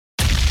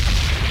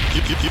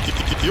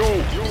Yo,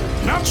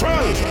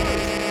 natural.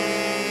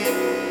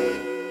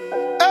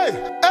 Hey,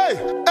 hey,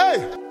 hey,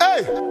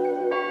 hey.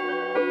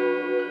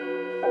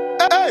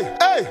 Hey,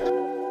 hey.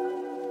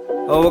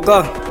 Oh, we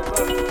go.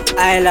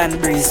 Island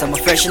breeze, I'm a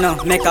fresh, you know.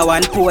 Make a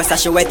one post,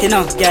 as she wet, you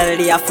know. Girl,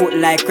 they a foot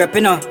like crepe,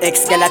 you know.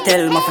 Ex-girl a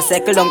tell me for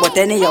circle down, but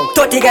anyhow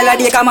 30 girl a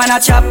day, come on a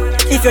chop.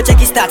 If you check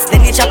his stats,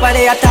 then you chop a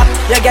day a top.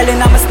 Your girl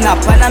in a snap,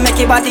 and I make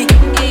it body.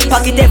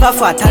 Pocket ever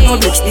fat, I no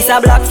bricks. This a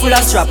black full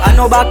of strap, I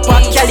no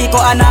backpack. Calico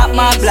and a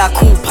my black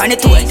hoop, and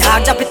it all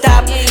dog drop it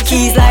up.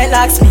 Keys like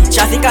locksmith,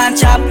 traffic and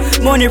chop.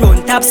 Money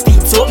run top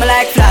speed, soap me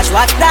like flash,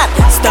 watch that.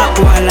 Stop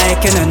going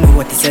like you don't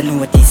notice, you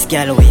notice.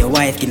 Girl, where your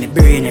wife give me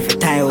brain every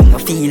time when I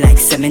feel like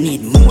say me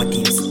need motives.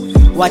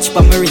 Watch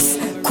for my wrist,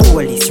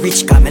 coolies,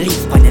 rich got me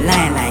leave on the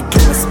line like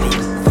close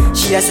speed.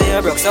 She a say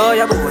you broke, so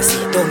you go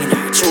see it down in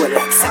her throat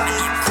like seven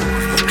name.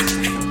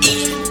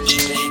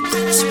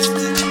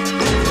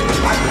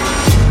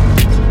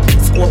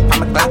 Scope on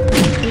my clock,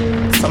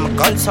 so my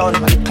gun sound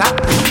on the clock.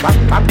 Wap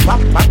wap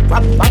wap wap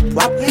wap wap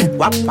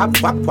wap wap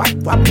wap wap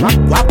wap wap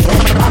wap.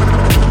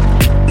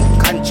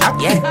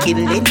 Contract, yeah, kill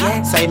it,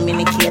 yeah. So I'm in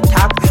the key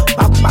top.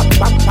 Wap wap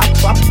wap wap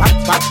wap wap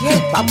wap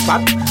wap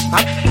wap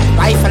wap.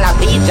 Rifle a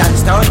beat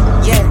Johnstone,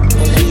 yeah.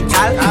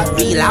 Lethal,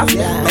 real off,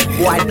 make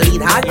boy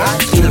bleed hard.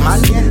 Kill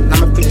man,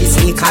 now I'm pretty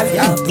sneakers,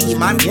 yeah.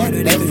 D-man,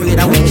 them afraid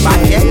I won't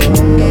back, yeah.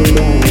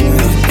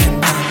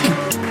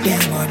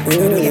 Yeah, man, we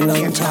don't do a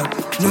long chat.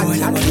 No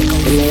one ever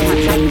come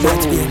with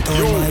that's being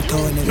told my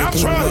tone,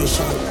 everything we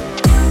shot.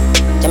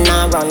 Them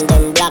now run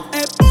them black.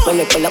 When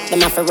we pull up,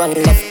 them have to run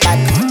left back.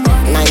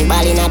 9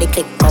 ball inna the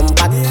click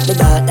compact. The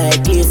dark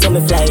like clear, so me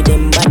fly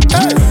them back.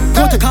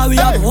 Protocol we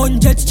have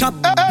 100 chop.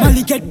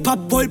 Molly get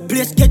pop, whole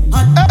place get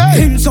hot.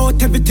 Hands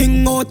out,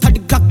 everything out of the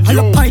clock. All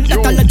a pint that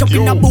all a jump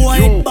in a boy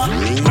head back.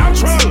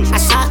 A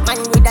shot man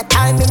with a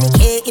time in the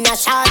K in a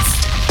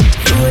shots.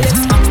 Rolex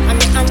watch on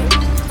the hand,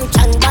 rich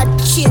and bad.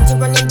 Change the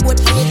running boat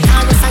on the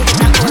car, we find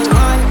that going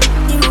on.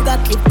 The Ruger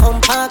clip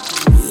compact.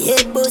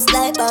 Head boost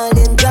like ball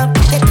and drop.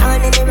 Get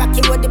on in the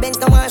rocky road, the Benz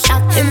don't want shot.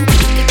 Them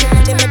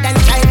them than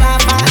drive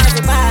off as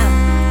a bar.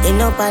 They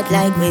no bad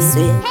like we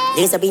swear.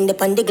 Laser beam the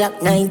on the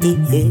Glock 90.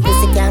 Yeah.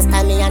 Pussy can't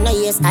stand me, I know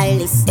you're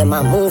stylist. Them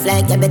a move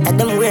like you better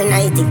them wear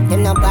 90.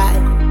 Them no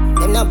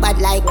bad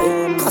like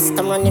we.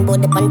 Custom running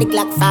bout the on the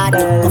Glock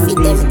 40. Coffee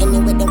them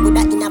anywhere them good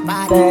at in a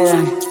party.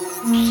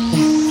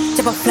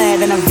 Chop a flyer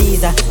than a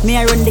visa. Me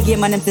I run the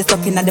game and them still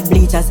stuck in the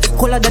bleachers.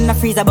 Cooler than a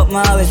freezer but me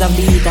always have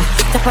the heater.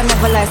 Choppa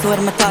never lie, so what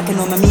am I talking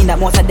on? I mean that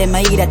most of them I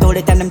eat that all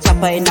the time them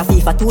chopper in a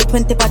FIFA.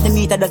 220 per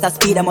meter does a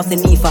speed I must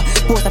need for.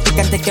 Post a pic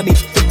and take a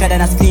bit quicker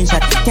than a screenshot.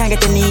 Can't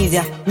get any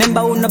easier.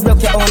 Remember who no block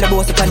your own the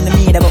boss up on the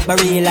meter. But my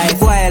real life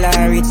while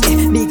I rich.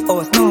 Big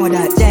house, know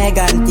that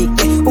gigantic.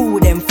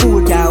 Who them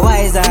fool can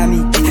wise on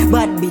me.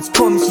 Bad bitch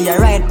come she a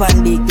ride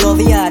pan dick.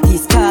 Love the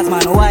artist cause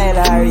man while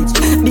I rich.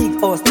 Big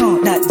house, know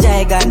that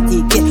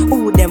gigantic.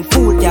 Who them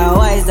fool can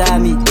wise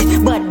on me.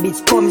 Bad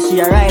bitch come she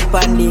a ride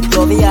pan dick.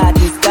 Love the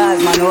artist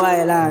cause man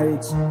while I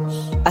rich.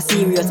 A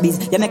serious biz.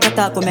 You make a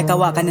talk, we make a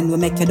walk and then we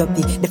make you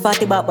dirty. The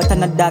 40 back but I'm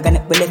not dog and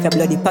it will left your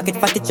bloody. Pocket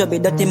fatty chubby,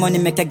 dirty money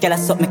make a girl a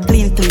suck me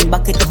clean.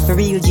 Back it up for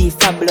real G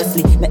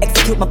fabulously. Me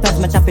execute my plans,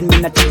 my chopping me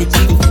not chatty.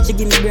 She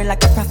give me brain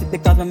like a profit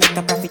because we make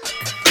a profit.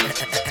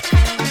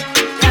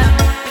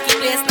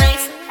 Place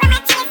nice.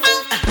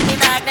 Me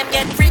dog them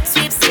get freak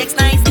sweepstakes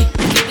nice.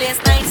 Place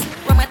nice.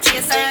 Where my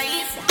chase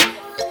eyes.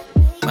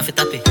 My fit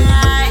happy.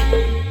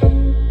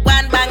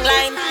 One bang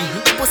line.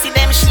 Pussy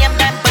them shame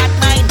them bad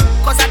mind.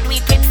 Cause I do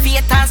it with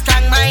faith and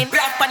strong mind.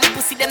 Rock on the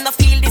pussy them no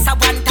feel this a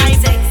one time.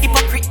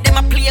 Hypocrite them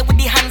a play with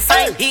the hand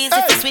sign. Easy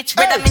to switch,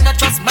 brother me no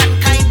trust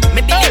mankind.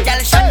 Me believe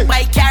y'all shot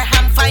by car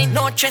ham fine.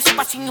 No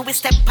trespassing you will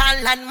step on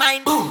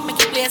landmine.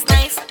 Make it place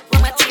nice. Where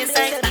my chase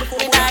eyes.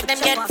 Me dog them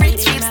get freak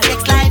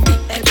sweepstakes life.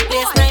 Make it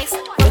place nice.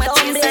 Where my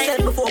chase eyes.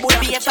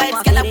 Be a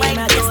vibes, get a white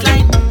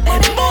baseline.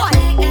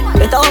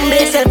 Better humble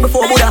yourself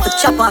before Buddha to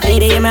chop off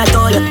lady, I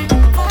told you.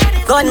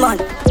 Gunman,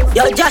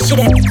 yo Josh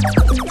them.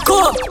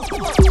 Go!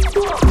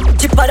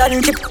 Chipper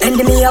than chip,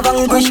 enemy a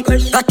vanquish.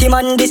 Got him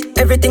on this,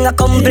 everything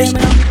accomplished.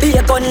 Be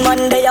a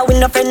gunman, they a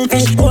win a friend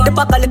fish. The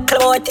pack a little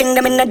boy, thing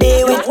them in a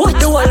day with.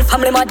 The whole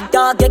family mad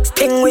dog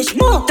extinguish.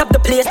 Tap the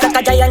place like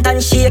a giant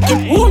and shake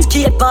it.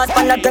 Skate past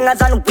pan the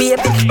gangers and wave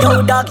it.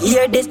 Yo dog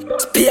hear this,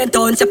 spear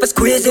down, step a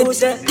squeeze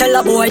it. Tell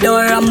a boy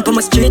don't ramp on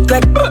my street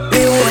quick.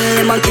 We hold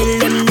them and kill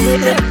them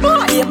neatly.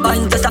 Be a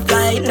band just a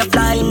fly in the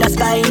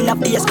sky in a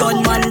base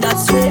gunman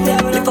that's sweet.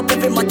 Lift up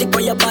every matic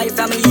boy you buy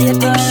from me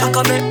hating. Shock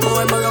on me,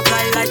 boy, more of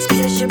fly like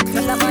spaceship.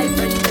 None of my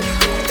friends.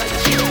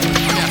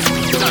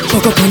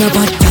 Fuck up on a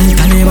bad girl,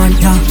 Taliban,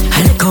 yeah.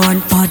 Hell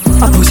on pot.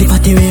 A pussy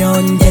party we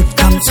on dead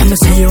cam. Some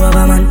say you have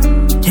a man,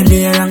 him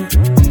be wrong.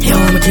 Yo,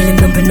 I'm killing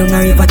them, pin on a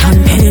river ton.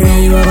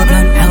 Anyway, you have a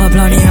plan, have a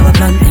plan, have a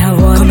plan,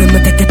 have one. Come in, me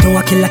take it to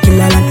a killer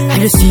land. I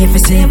just see if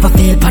it's safe, I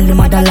feel pan the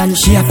motherland.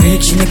 She a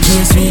freak, she make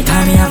me sweet,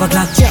 time me have a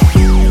clock.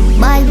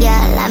 Bad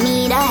girl, I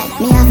mean that.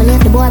 Me have to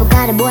leave the boy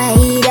because the boy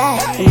eat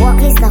that.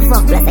 Walk list of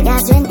fuck plus I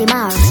got 20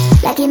 more.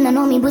 Like him no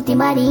know me booty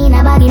body in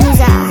a baggy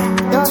mizza.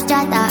 Tough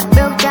chatter,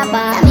 broke chopper.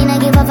 I mean I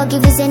give a fuck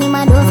if you send him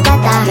a dove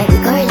cutter. Make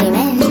it curly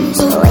man,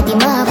 so wet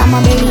him up. I'm a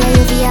belly and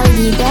you feel how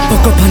deep down.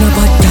 Fuck up on a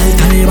bad girl,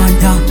 Taliban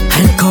da.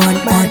 Alcohol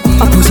bad.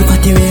 A pussy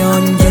party way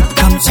on get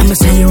come. Some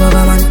say you have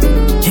a man.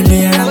 Kill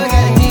me around.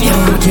 Yo,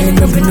 I'm killing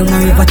them in the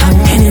river town.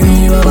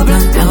 Anyway, you have a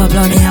plan. Have a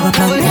plan, have a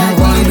plan. Have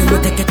a plan. We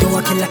take it to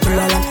a killer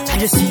land. I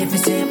just see if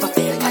it's safe. I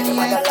feel like I'm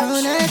on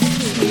the line.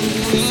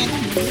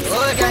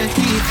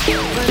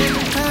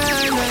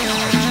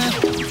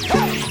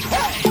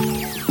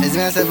 It's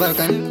myself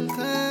welcome.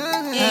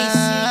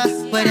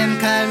 Where them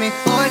call me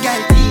old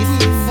girl thief.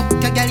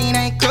 Fuck a girl in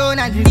a crown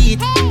and lead.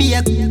 Be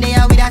a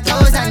player with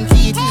 1,000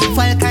 teeth.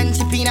 Falcon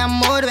chip in a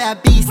mode where I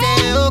be.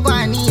 Say oh go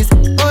on knees.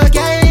 Old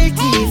girl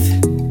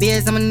thief.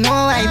 Bears I'ma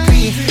know I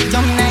pre.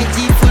 Jump night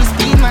G full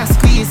speed my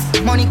squeeze.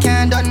 Money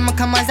can't done my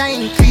come as I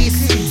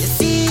increase. You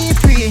see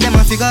free. Them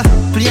a figure.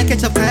 Play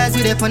catch up cause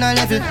we up on a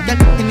level. Girl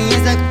give me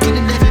is like to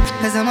the devil.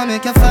 Cause I'ma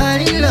make you fall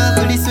in love.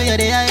 All this way you're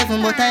there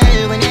heaven. But I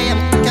hell when you am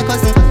your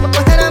cousin.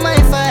 But I don't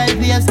mind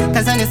 5 years.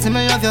 Cause I know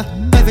me love you.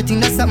 Everything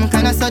that's something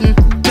kinda sudden.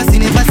 Plus you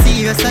never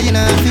serious. So you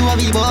know if you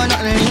worry about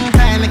nothing in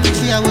time. Make it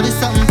sure what is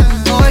something.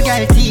 Old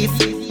girl teeth.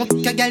 Fuck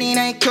a girl in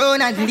a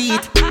crown and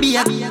lead. Be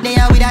a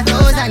there with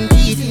 1,000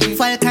 teeth.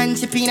 Falcon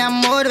chip in a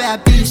mode where I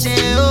be.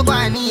 Say oh go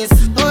on knees.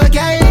 Old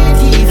girl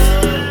teeth.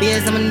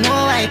 Bears I'ma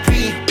know I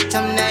pre.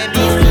 Jump night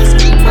beef.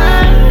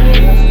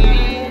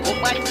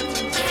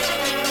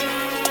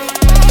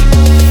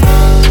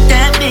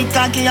 That big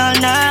cocky all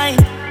night.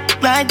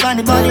 Right on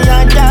the body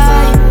I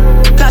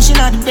die. Crashing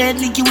out the bed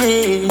leaky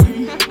way.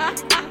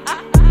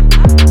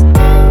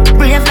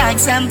 Brave like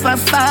Semper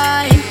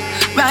Fi.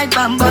 Right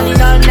on body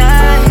all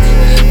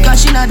night.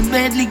 Crashing out the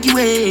bed leaky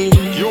way.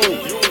 Yo,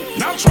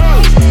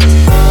 natural.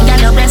 Got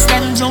your breast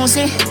them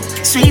juicy.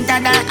 Sweeter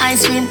than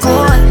ice cream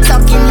cone.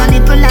 Sucking your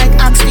nipple like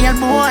oxtail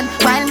bone.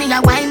 While me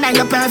a wine and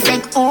your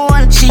perfect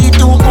hole. She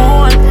too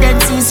old,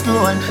 dead sea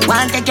scroll.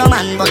 Want take your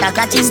man but a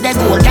catch is the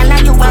goal. Can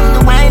you have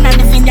the wine and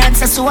the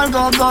vineyard's a soul.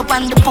 Go up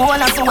on the pole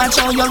and to watch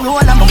how you roll.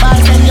 I'm a ball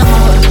then you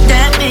hold.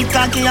 That big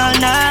cocky all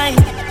night.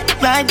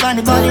 Right on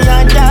the body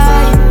I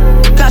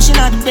die. Crashing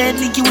out the bed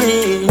leaky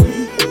way.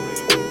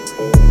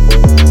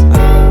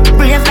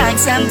 Brave like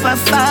Semper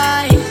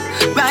Fi.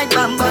 Right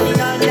on body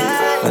all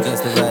night.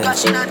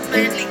 Crashing out the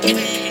bed leaky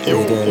way.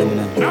 Yo,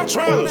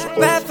 natural.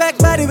 Perfect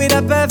body with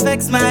a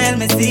perfect smile,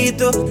 me see it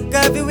too.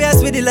 Curvy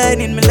waist with the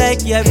lining, me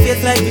like you,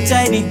 face like you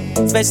shiny.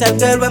 Special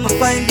girl when me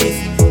find this.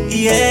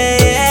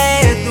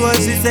 Yeah, to her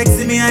she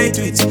sexy, me I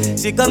twitch.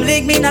 She come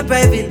lick me in a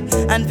private,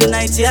 and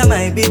tonight she a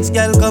my bitch.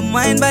 Girl come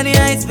wine bunny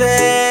ice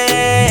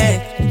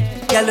bed.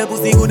 Girl the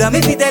pussy good and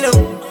me fit tell you.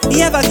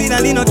 He ever clean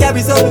and he no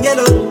carry something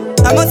yellow.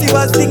 I must see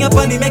what's thing up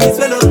on the make it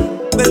swallow.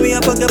 When me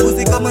a fuck your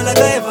pussy come on like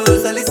a evil.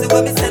 So listen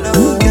what me say now.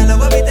 Girl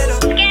what me tell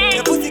you.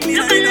 Your pussy clean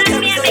and he no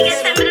carry something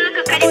yellow.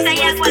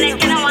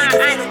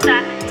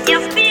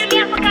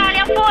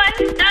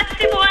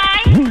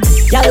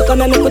 Y'all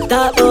come and make me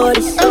talk about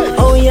this.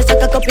 Oh, you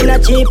suck a cup in a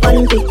cheap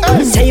panty.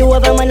 Say you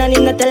have a man and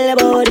him not tell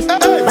about this.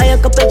 Buy a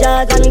couple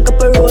jars and a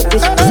couple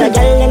rotis. It's a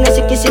girl and a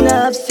sick kissing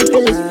half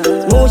syphilis.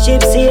 Smooth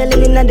ship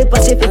sailing in the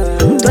Pacific.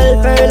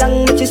 12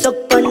 furlong, but you suck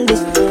on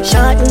this.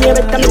 Short in your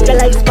better make your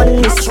life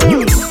span this.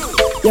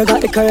 You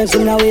got the curves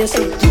in the waist.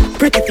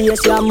 Pretty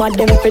face, you're mad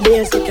them for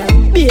days.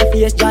 Be a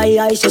face, dry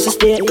eyes, just a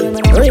stay.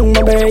 Ring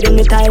my bird in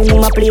the time,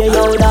 my play. Yo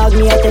dog,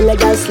 me I tell a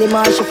girl slim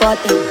and she fat.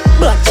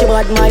 But she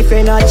bad, my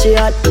friend, not she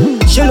hot.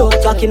 She look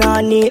fucking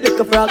on neat like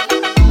a frog.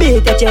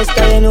 Beat your chest,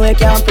 I know you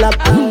can't flop.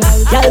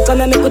 Y'all come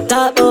and make me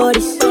talk about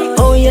this.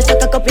 Oh, you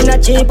suck a cup in a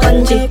cheap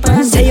and cheap.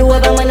 Say you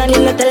have a man and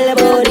you not tell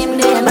about it.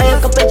 Buy a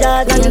couple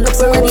jars and a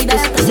couple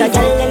rotis. It's a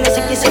girl and a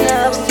sick kissing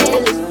half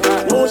syphilis.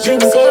 Smooth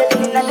ship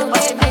sailing in the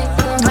Pacific.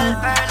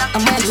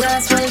 I'm a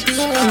glass well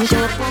clean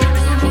shop.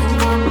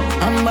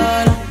 I'm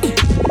bad.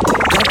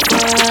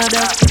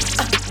 Godfather.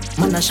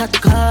 Man a shot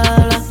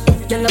caller.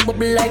 Y'all a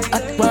bubble like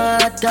hot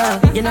water.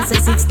 You know say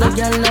 6 love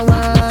y'all no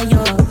want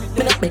you.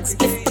 Me no beg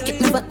split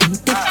pocket never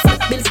empty.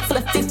 Bills full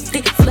of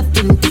 50, full of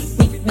 20.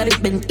 Big body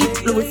bend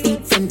it, Louis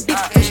feet Fendi.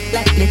 Fresh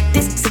like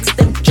lettuce, 6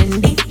 them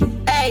trendy.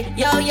 Hey,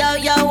 yo, yo,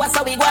 yo, what's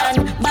how we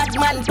going? Bad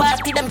man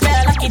party, them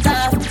girl lock it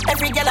off.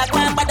 Every girl a go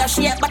and bad a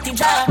shake body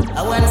jar.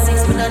 I want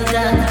 6 foot under.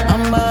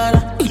 I'm bad.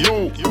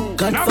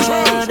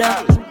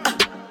 Godfather,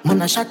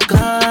 man a shot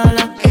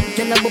caller.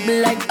 Y'all a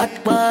bubble like hot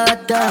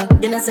water.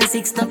 You know say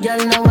 6 now,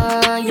 y'all know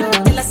why you.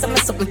 Y'all a say me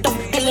something tough,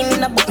 killing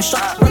in a buckle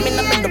shot. Running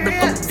up in double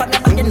cup, fan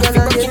up and then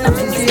broken up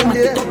and give me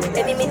the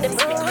enemy them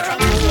speak.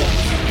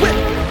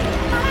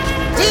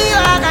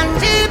 G-Wagon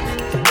Jeep,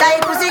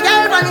 like pussy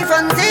girl on the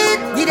front seat.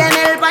 Give them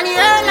help on the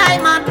air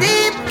like map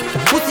deep.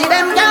 Pussy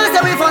them girls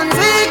so we fun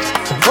switch.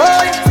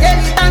 Boy,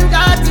 skeleton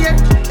Cartier.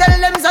 Tell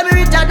them so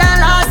me richer than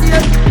last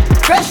year.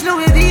 Fresh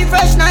Louis V,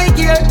 fresh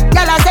Nike here.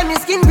 Y'all a say me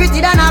skin pretty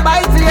than a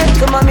bike flare.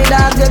 Some of me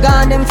dogs you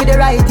gone them for the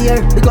right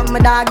ear. Become my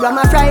dog from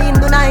a fry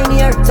into 9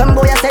 year. Some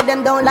boy I said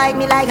them don't like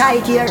me like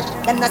high here.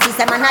 Them not see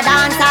say man a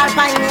dance all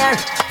pioneer.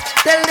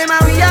 Tell them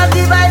how we have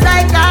the vibes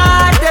like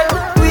cartel.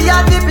 We we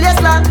have the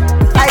place lock.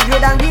 I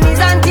grade and guineas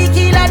and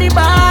tequila the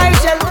bar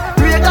shell.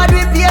 Record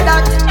we pay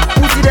that.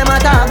 Pussy them a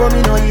talk but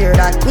me no hear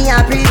that. Me a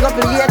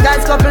pre-couple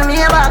haters, couple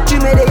me back. She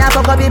me dey a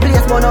fuck up the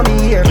place but no me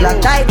hear. Black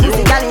tight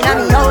pussy gal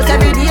inna me house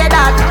every day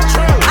that.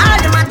 All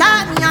them a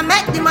talk me a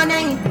make the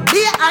money.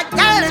 They a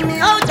telling me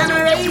out and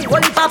raise.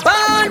 What if I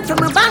burn from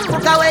my bank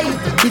book away?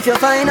 If you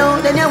find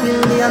out then you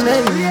will be a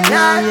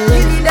millionaire. You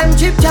need them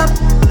chip chop.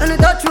 On the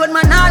touch road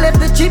man I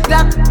left the chip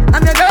lock.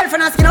 I'm your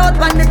girlfriend asking out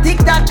on the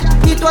TikTok.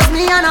 It was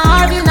me and a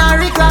Harvey and a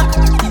Rick Rock.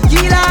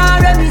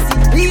 Tequila, Remisi,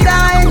 leader,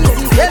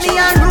 NEC. Heavy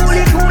and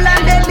ruly, cool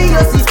and deadly.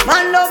 You see,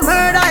 man love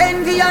murder,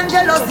 envy and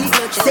jealousy.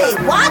 Say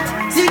what?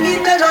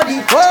 Singing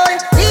melody. Boy,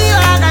 see you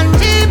and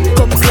cheap.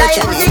 Like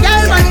pussy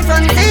girl money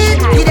from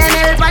seat. Give them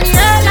help on the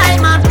earth like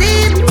my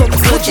team.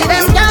 Pussy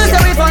them girls so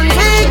we fun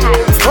sweet.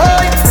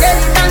 Boy, get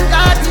it and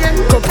Cartier.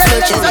 Tell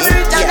them some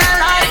rich and I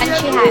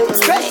like you.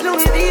 Fresh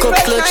Louis V. Cup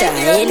clutcher,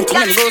 anything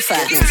them go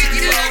for.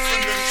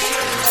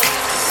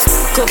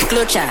 Cup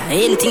clutcher,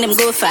 anything them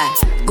go for.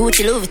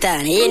 Gucci, Louis Vuitton,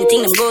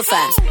 anything them go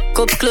for.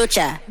 Cup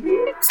clutcher.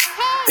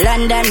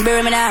 London,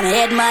 Birmingham,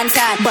 Headman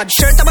Town. But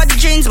shirt about the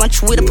jeans,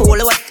 match with a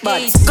polo what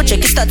but go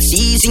check your stats,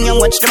 easy and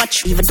watch the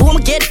match. Even though I'ma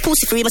get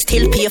pussy free, must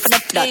still pay for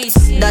that.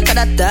 The knock of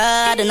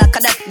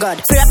that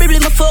God. Probably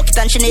my fuck it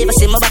and she never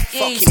see my back.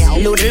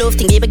 Load the love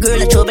thing, gave a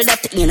girl a trouble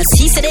that. You know,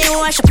 see, say they don't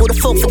want, she put the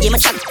fuck for game a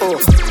chat. Oh,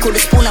 cool the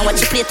spoon and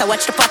watch the plate, I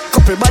watch the pot.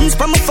 Couple buns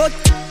from my foot.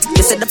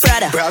 You said the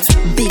Prada.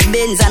 Big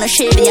Benz and a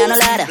Chevy and a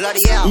ladder.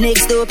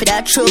 Next door, put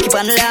that truck up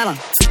on the llama.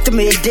 To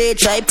make day,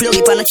 try plug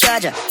it on the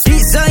charger.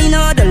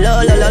 Designer, the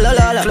la.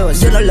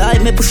 Close, you know lie,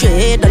 me push your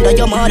head under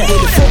your mother. Hey,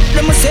 the fuck,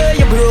 let me say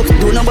you broke,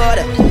 do no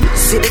bother.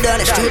 Sit it down,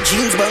 straight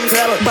jeans, bun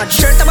crabber. But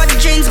shirt about the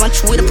jeans,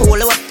 match with a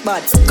polo what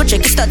bad. Go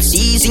check your stats,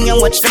 easy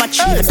and watch the match.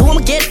 Even though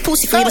I'ma get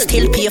pussy free, must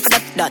still pay for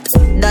that. The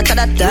knock of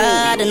that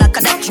God.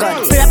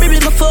 Probably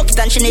my fuck it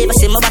and she never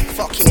see my back.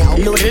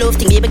 Load the love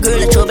thing, gave a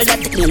girl a trouble that.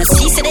 You know,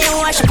 see, say they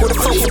don't want, she put the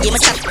fuck for game a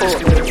chat.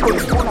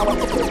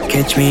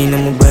 Catch me in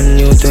a brand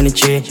new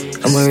 23.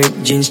 I'm a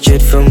ripped jeans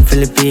straight from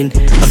Philippines.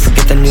 I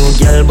forget a new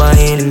girl by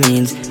any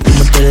means.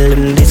 I'ma tell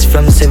them this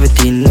from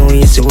 17. No,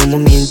 you see what I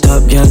mean.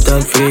 Top girl,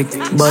 top freak.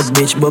 Bad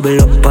bitch,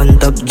 bubble up on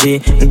top G.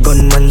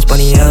 Gunman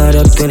spanny hard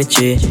up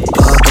 23.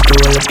 Talk to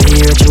all the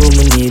peer, what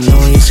you need. No,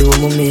 you see what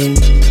I mean.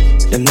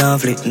 Them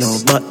not flick, no,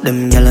 but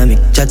them gyal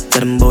make chat to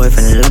them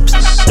boyfriend laps.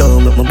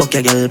 Don't make my buck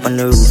your gyal on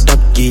the rooftop.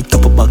 Get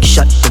up a back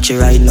shot, but you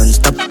ride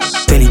non-stop.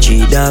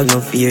 23 dog, no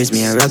fears,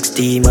 me a rock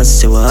steam. I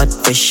say what hot,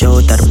 fresh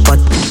out of the pot.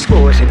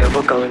 Boys in the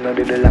fuck out, we no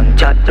do the long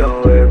chat.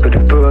 Don't work with the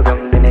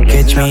program, then they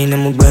catch me in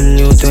a brand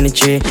new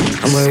 23.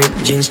 I'm a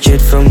ripped jeans straight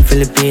from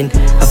Philippines.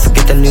 I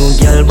forget a new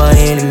gyal by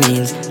any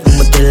means.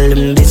 I'ma tell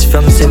them this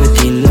from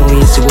 17. No,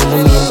 you see what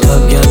I mean.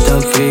 Top girl,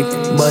 top freak.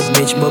 Bad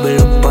bitch, bubble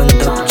up on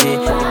top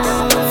G.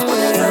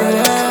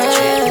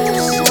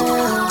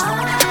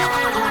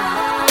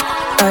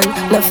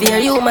 No fear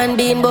human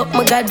being, but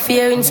my God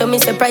fearing. So me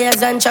say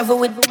prayers and travel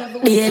with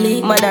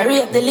daily. Man, I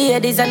rape the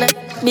ladies and a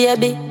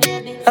baby.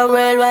 A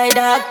worldwide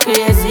act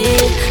crazy.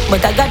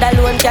 But I God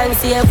alone can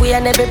save we.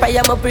 And every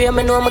prayer I pray,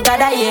 me know my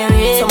God I hear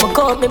it. So me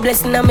count me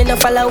blessing and me no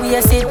follow we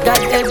a sit. God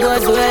help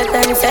those who hurt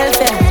themselves.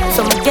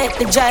 So me get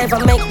the drive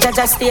and make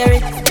Jah steer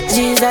it.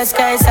 Jesus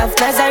Christ of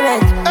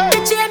Nazareth. The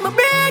chain me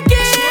break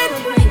it.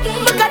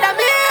 My God I'm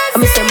here.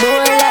 Me say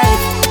more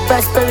life,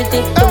 prosperity,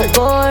 don't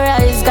go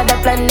rise. God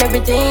I plan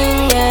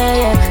everything,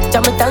 yeah.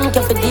 Jah me thank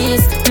you for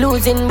this.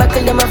 Losing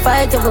battle, them a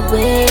fight every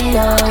win,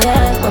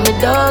 yeah. But me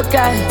don't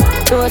cry.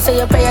 Don't say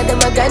your prayer, them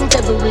a grant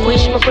every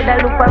wish. Me coulda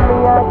look for me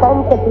and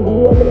thank you for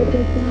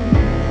this.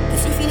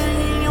 Cause if you don't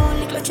hear, you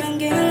only clutch and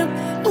girl.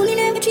 Only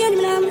never change,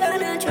 but I'm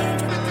gonna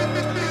change.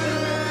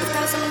 If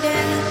that's on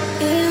there,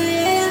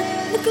 yeah.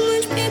 Look how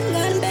much people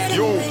got in bed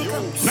and wake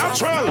up.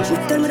 Natural.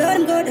 Tell me that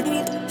I'm good at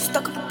it.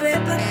 Stuck up a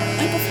paper,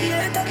 I'm a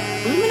theater.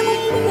 Minimum,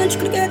 you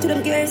could get to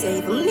them girls, yeah.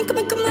 If I'm make a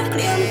man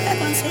clear, I'm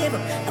back on saver.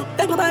 Don't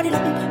beg my body,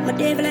 nothing. My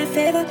devil I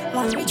favor.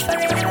 One reach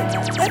forever.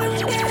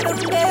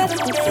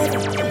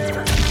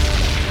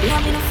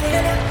 Love me no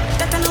failure.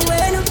 That I know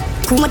where no.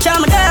 Too much of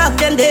my dog,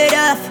 them dead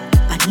off.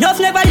 Enough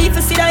never leave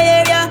for see the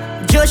area.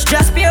 Just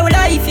spare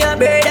life, your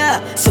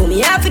brother. So me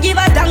have to give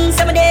a thanks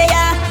every day,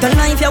 yeah. Don't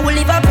know if you will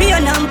live up here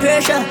and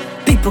pressure.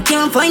 People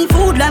can't find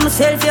food like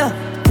myself, yeah.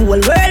 Whole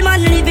world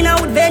man living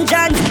out with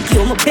vengeance.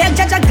 Yo, my beg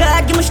Jah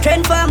God, give me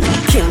strength fam.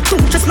 Can't do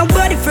just my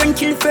body friend,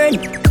 kill friend.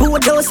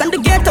 Board house and the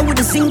ghetto with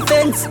the zinc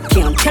fence.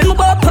 Can't tell me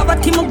about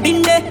poverty, my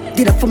been there.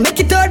 Did I for make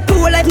it out,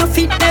 poor life, no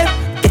fit there.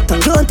 Get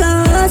on your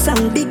house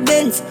and big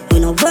Benz. We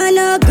no want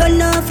no gun,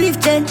 no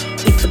 15.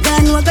 If you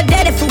done, we got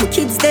dead for my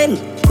kids then.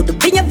 Could have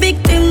been a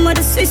victim of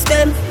the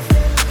system.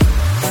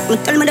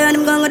 Don't tell me that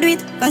I'm gonna do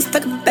it. Can't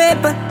stack up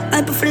paper,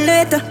 I put for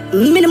later.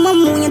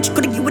 Minimum money, you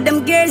could give with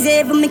them girls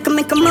ever. Make a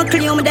muckle,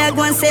 you my dog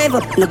one save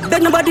up. Not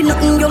beg nobody,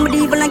 nothing, you my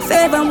evil like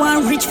favor.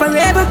 One rich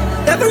forever.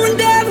 Ever and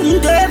ever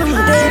and ever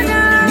and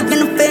ever. Big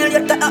and failure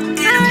to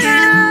Damage.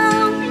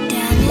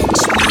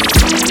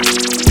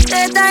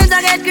 Times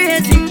I get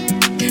crazy.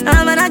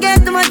 I'm gonna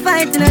get too much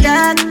fight in the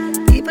dark.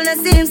 People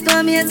that seems to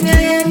amaze me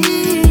again.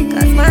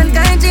 Cause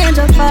mankind change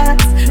up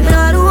fast. Me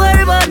not to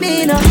worry about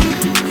me no.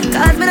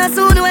 Cause me not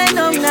soon went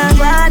down and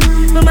bad.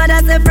 My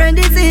mother said friend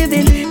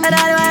deceiving. And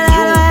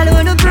I don't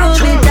want to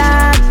prove it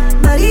that.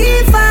 But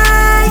if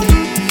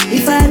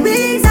I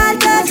wings I'd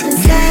touch the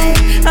sky,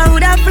 I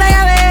would have fly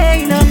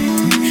away, you know,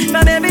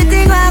 from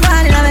everything I've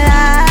had in my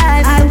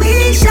life. I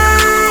wish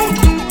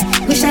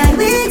I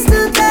wings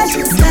to touch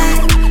the sky.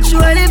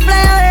 Surely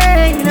fly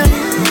away, you know,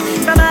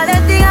 from all the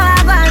things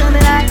I've had in my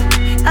life.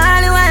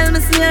 All the while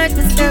I see hurt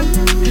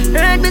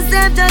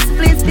myself just to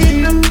please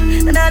people.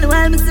 And all the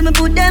while I see me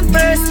put them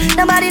first.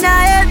 Nobody now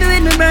help me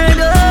with me burn,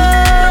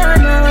 oh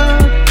no.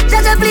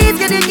 Just please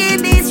can you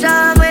keep me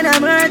strong when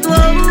I'm hurt, whoa.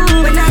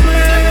 When I'm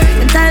hurt,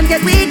 when time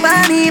get weak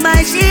by me,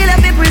 my shield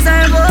up be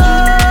preserved,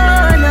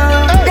 oh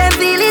no. Them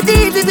feel it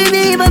easy to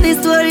me, but this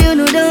story you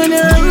know don't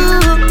know.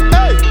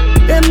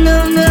 Them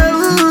don't know.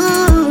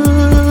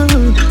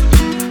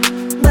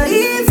 But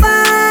if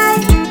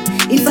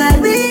I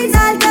wings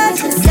I'll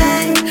touch the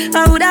sky,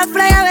 I would have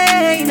fly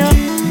away, you know,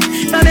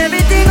 from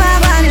everything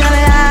I've had in my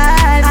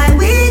life. I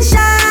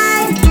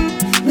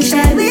wish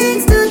I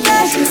wings to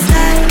touch the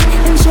sky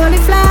and surely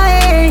fly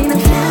away, you know.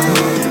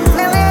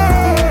 Fly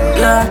away.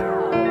 Yeah,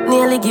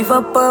 nearly give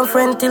up on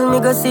friend till me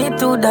go see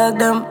two dog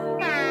them.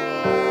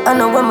 I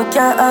know when me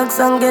can't ask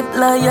and get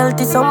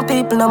loyalty, some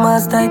people no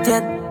master it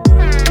yet.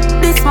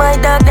 This my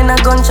dog, then a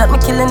gunshot, me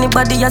kill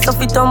anybody as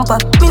of it thumper.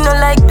 Me no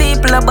like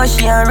people a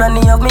bashy and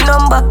running off me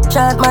number.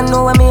 Chat man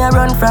know where me a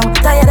run from.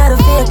 Tired of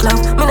the fake love,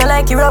 me no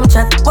like your rum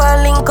chat.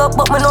 One link up,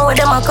 but me know where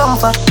them a come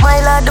from.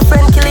 My lad, the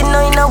friend killing no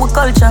in our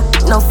culture.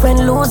 No friend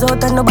lose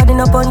out and nobody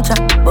no puncher.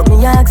 But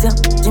me ask you,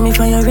 Jimmy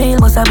for your real,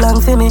 boss a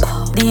blank for me.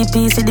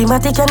 DP,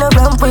 cinematic and no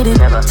ramp with it.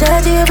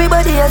 Charge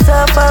everybody as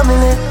a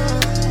family.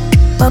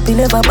 Papi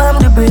never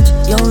bomb the bridge.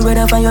 Yo,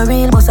 brother for your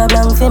real, boss a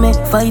blank for me.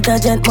 Fight a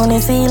jet,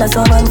 money seal, a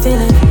some man feel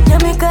it. Yeah,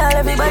 me call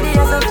everybody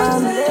as a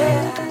family.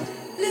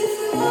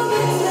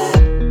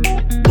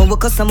 When we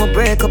cuss and we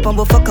break up and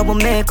we fuck and we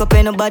make up,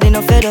 ain't nobody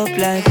no fed up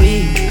like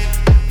we.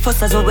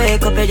 First as we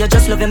wake up, yeah, you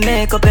just love your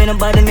makeup, ain't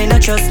nobody me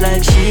not trust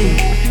like she.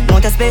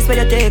 Want a space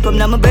where you take up,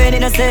 now my brain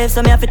in a safe,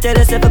 so me have to tell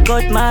yourself I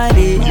cut my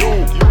beat.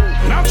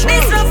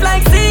 This love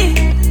like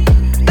sea,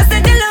 I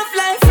said you love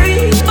like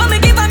free. But me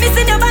give a miss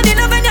in your body,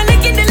 love and you're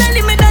licking the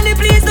lolly, me dolly,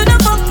 please do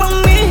not fuck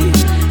from me.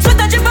 So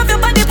that you pop your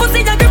body, pussy,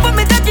 you grip on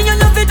me, cocky, you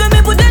love it when me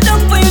put it down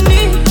for your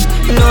knee.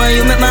 You know how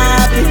you make my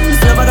happy,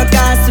 this love like a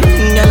car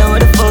swing, girl, know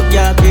where the fuck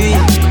you be.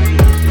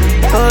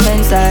 Come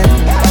inside.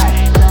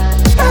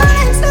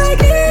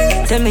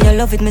 Tell me you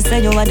love it, me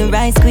say you are the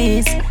right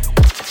squeeze.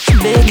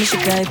 Beg me, she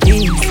cry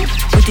please.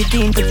 Put it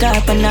in, put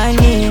up on 9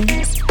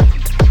 names.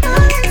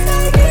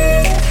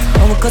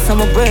 I'ma cuss,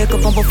 I'ma break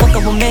up, I'ma fuck,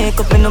 I'ma make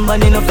up, and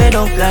nobody no fed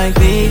up like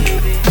me.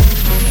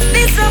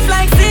 This stuff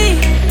like sea,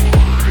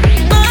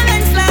 born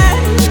and fly.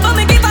 But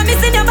me keep on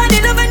missing your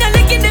body, love and you're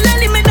licking the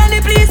lolly, me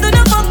dolly, please do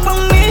not fuck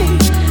from me.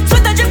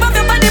 Sweat that drip off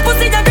your body,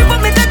 pussy, that grip on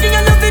me, cocky,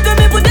 you love it when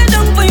me put it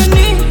down for your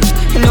knee.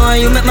 You know how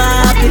you make my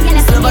happy,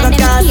 this love like a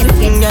car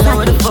swing, girl,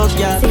 know where the fuck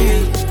you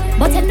be.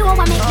 But you know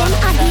what make them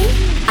happy?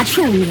 I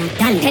chew me,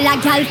 darling. Tell a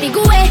girl fi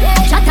go away.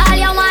 Shut all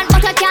you want,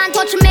 but you can't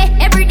touch me.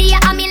 Every day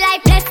I'm in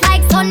life blessed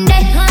like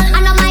Sunday.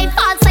 I know my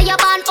fault, so you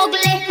born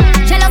ugly.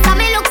 Jealous of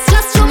me looks,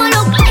 just show me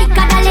look like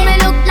a dolly. Me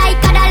look like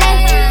a dolly.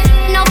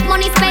 Enough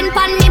money spent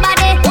on me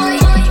body.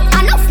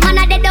 Enough man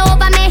a dead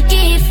over me.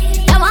 If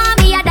you want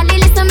me, a dolly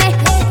listen me.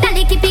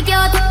 Dolly keep it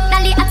cute,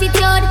 dolly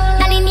attitude.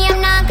 Dolly name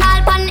now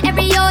call pan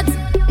every youth.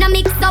 No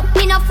mix up,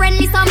 me no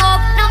friendly some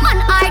up. No man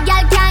or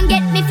girl can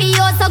get me for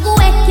you, so go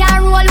away.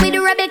 Can't roll with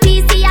the rebel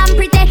TC and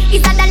pretty.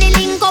 Is a dolly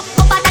link up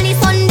a dolly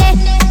Sunday.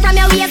 From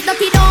your waist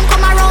dirty don't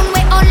come around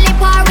with only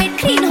par with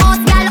clean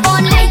house girl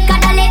on like a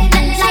dolly,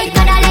 like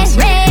a dolly.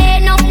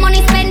 Rain enough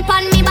money spent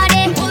on me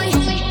body.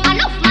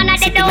 Enough man a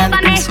dead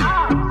over me.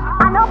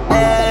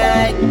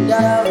 Hey, yo,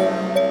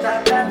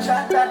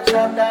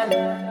 chop down.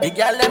 The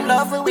girl them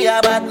love we a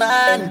bad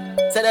man.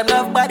 Say them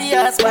love body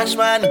as smash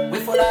man. We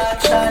full of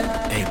action.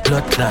 Hey,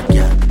 blood clot,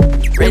 yeah.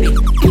 Ready?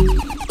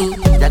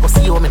 I go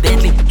see you on me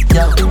deadly.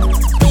 Yo,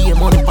 be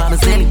money pan the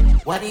zelly.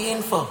 What the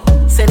info?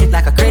 Send it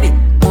like a credit.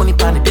 Money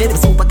pan the dead.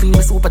 Super clean,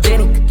 me super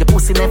jenny. Your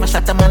pussy never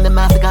shot a man, the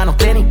master got no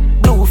plenty.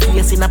 Blue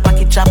face in a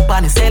pocket, chop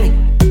pan the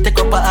selling. Take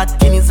up a hot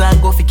guineas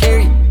and go for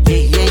carry.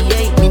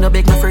 Yeah. Me no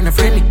beg my friend, no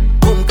friendly.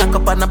 Come cock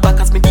up on the back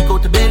as me dig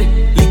out the belly.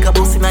 Lick a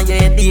boss in a your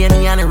head,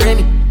 DNA and a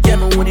Remy. You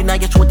know what in a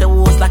your throat, the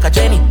walls like a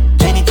Jenny.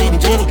 Jenny.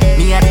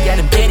 Me and the girl,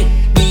 them petty.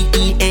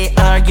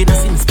 B-E-A-R, you don't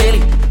see me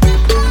spelling.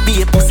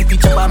 Be a pussy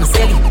bitch up on me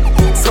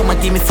selling. Some a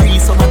give me free,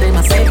 some of them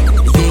a sell.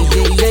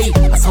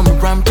 Yeah. I saw me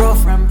ramp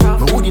rough. My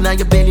hood inna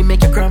your belly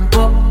make you cramp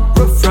up.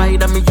 Rough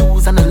ride and me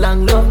use and a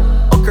long love.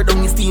 Okra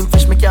down your steam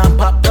fish, me can't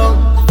pop down.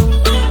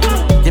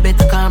 You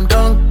better calm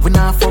down. We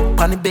not fuck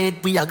on the bed,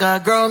 we a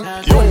got ground.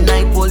 One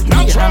night hold me,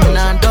 I'm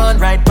not done.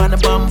 Ride on the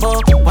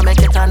bamboo, wanna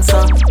make it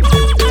answer.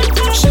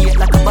 She hit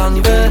like a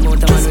bang girl.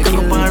 Just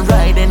come up and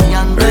ride and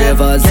young girl.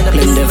 Ravers, in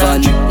the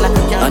van,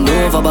 and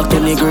over back to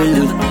the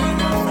grill.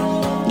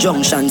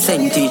 Junction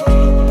Senti,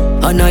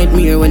 A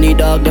nightmare when the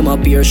dog them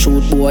appear.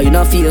 Shoot boy in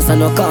a face and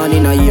no can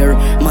in a ear.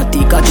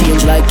 Matika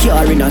change like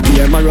car in a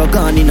gear.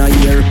 Maragan in a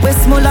ear.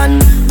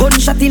 Westmoreland,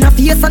 gunshot in a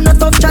face and no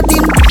tough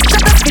chatting.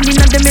 Shot a spinning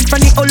at them head from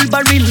the old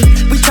barrel.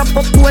 We chop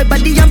up boy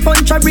body and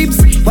punch a ribs.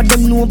 What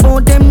them know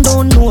about them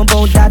don't know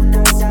about that.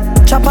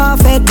 Choppa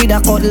fed with a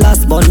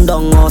cutlass, bun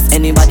down us.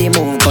 Anybody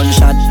move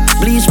gunshot.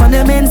 Bleach from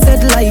them men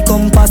set like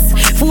compass.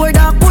 Four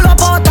dark pull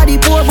up out of the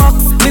poor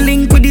box. Me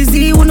link with the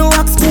Z who no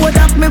axe for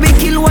that. Me we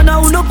kill one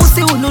who no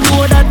pussy who no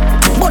know that.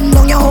 Bun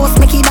down your house,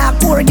 make it dark,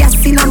 pour gas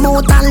in a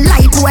mouth and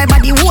light boy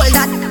body hold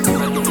that.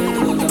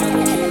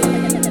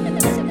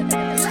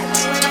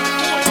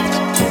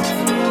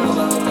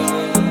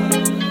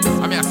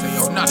 I mean I say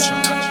yo,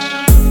 natural.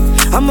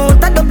 I'm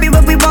out of the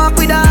people we walk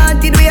with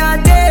haunted, we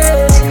haunted.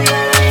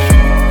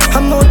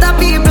 I'm out of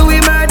people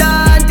we murder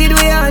haunted,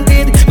 we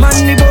haunted. Man,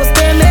 we both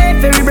stay made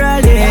very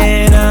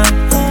brilliant.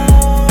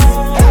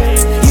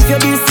 If you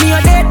diss me,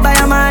 you're dead by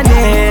a man.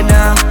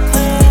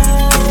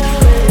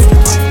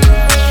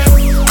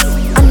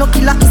 I no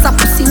killer is a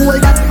pussy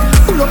hold that.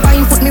 Pull up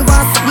and put me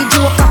once the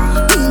joker.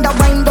 In the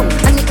wind down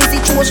and the easy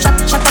throw shot.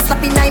 Shot a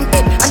slap in I'm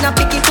head and I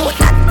pick it out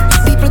that.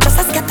 People just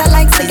a scatter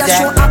like say you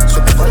show up.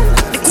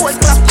 The cold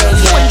clap,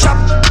 one chop.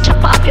 Chop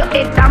off your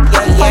head and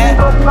put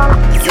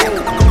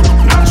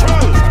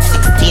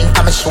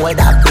I'm a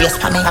shoulder, brace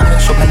for me.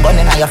 Shoot me gun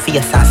in your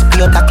face and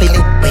spray out a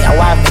clinic. Where a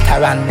war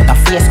veteran with a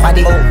face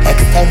body.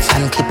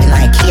 Extension clipping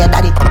like here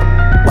daddy.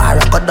 War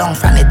go down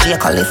from the J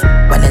lift.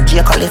 When the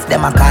J lift,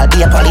 them a call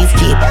be a police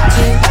jeep.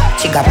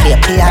 Chiga play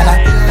piano,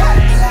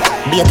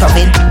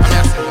 Beethoven.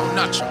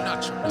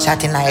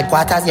 Chat in the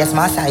headquarters, yes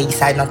master. East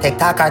side no take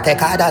talk or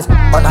take orders.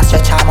 Gonna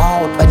stretch arm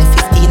out when the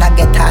 15 I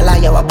get taller.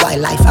 You a boy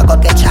life I go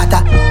get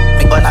shatter.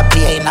 Me gonna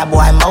play in a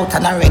boy mouth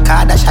and a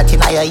record a shot in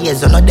your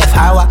ears. You know deaf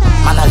hour.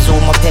 Man a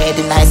zoom up head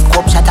in a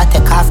scope shot a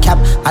take off cap.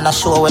 And a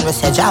show when we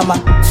say drama.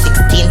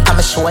 16 on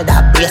my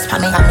shoulder, brace for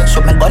me.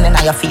 Shoot me gun in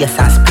your face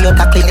and spray out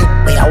a clinic.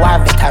 Where a war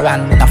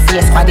veteran with a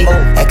face body.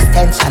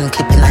 Extension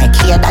clipping like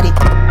here daddy.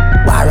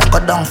 War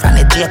go down from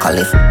the J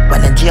lift.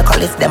 When the J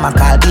lift, them a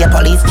call be a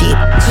police jeep.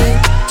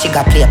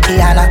 Chiga play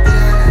piano,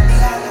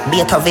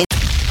 Beethoven.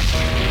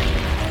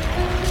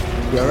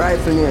 Your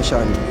Rifle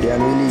Nation, the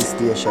release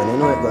station, you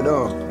know it go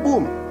down.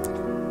 Boom.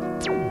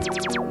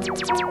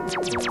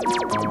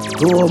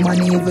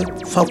 Roman evil,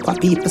 fuck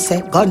what people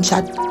say,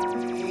 gunshot.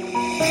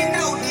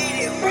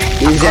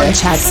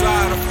 Gunshot.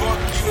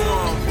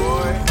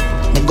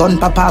 The gun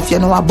pop off, you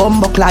know a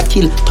bomb clot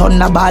kill.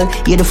 Thunderball,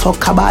 you the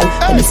fuck a ball.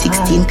 When the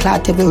 16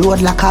 clot every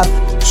road lock up.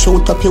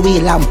 Shoot up your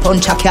wheel and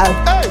punch a car.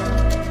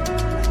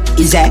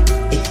 Is that?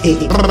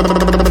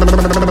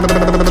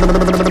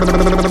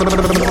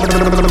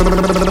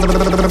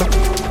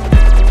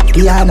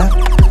 Piano,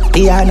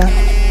 piano,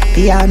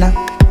 piano,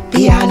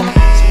 piano.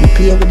 So we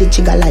play with the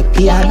jigger like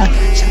piano.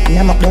 Shot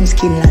them up them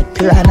skin like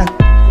piranha.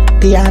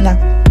 Piano,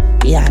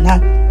 piano,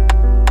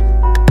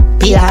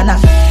 piano.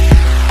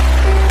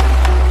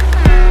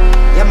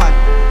 Yeah man,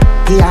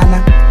 piano.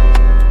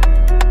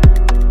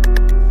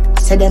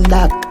 Say them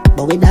dark,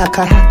 but we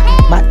darker.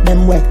 Bat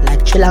them wet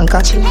like Sri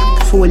Lanka.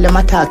 Fool them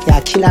attack, yeah,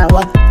 killer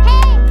wa.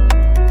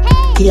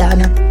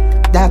 Piano,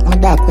 dark my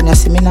dark when you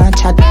see me not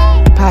chat.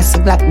 Pass the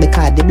black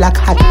because the black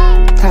hat.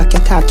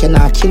 Talk, you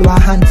not kill one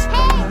hands.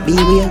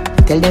 Beware,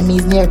 tell them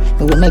he's near.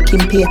 Me will make him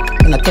pay.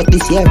 When I take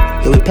this year,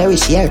 you will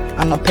perish here.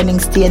 I'm not penning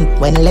stain.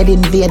 When lead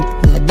invade,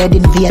 when the dead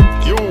invade.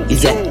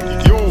 Is it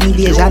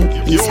invasion?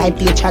 East side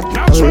play chat.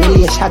 No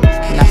really a shot.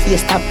 When I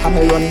face stop, I'm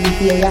a run in the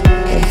area.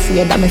 I'm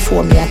afraid that me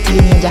for me a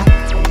teenager.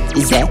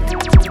 Is it?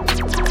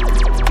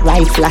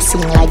 Rifle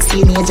sing like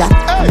teenager.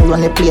 I'm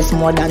run the place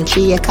more than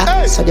 3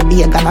 acres. So the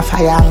beer gonna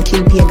fire and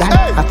kill pagan.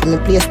 After me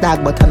place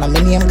dog, but I'm a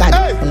name God.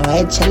 When I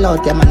head shell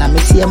out, man, I'm a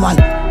same man.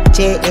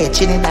 J.A.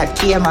 Trinidad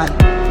K man.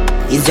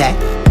 Is that?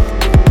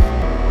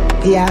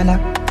 Piano,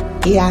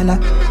 piano,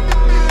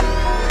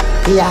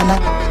 piano.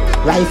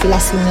 Rifle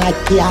sing like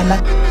piano.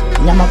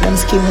 Yam up them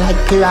skin like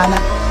piranha.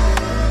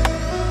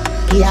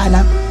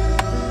 Piano,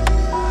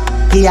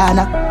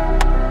 piano,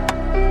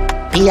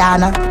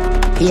 piano,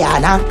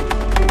 piano.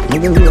 Me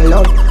be roll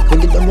out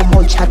with the double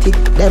mouth chatty.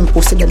 Them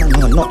pussy they don't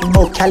know nothing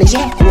about Cali.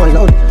 Roll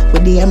out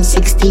with the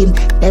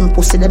M16. Them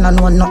pussy they don't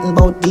know nothing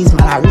about these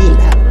man are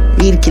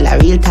real killer,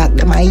 real talk.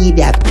 Them a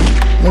idiot.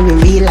 Me be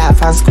real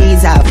laugh and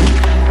squeeze off.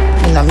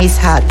 Me no miss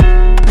heart.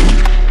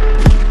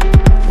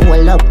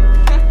 Roll up.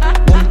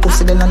 Them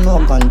pussy they don't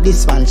know gun.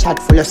 This one shot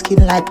full of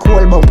skin like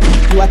coal bomb.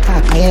 You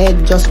attack my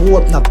head just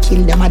hope not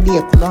kill them a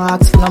day. Couldn't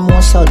ask for no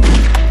more son.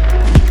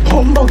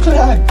 Bumbo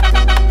clad.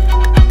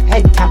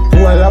 Head tap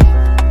roll up.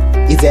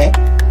 Is it?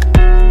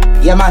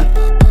 Yeah man.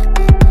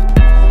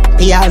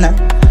 Piano,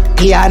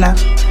 piano,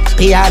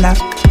 piano,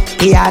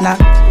 piano.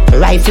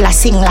 Rifle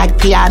sing like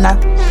piano.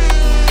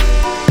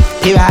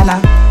 Piranha.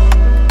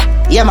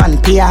 Yeah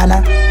man,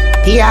 piano,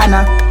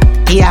 piano,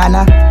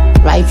 piano.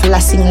 Rifle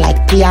sing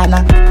like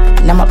piano.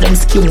 Name up them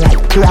skin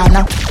like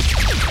piranha.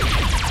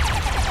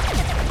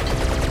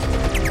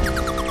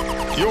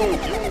 Yo,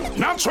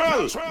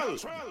 natural.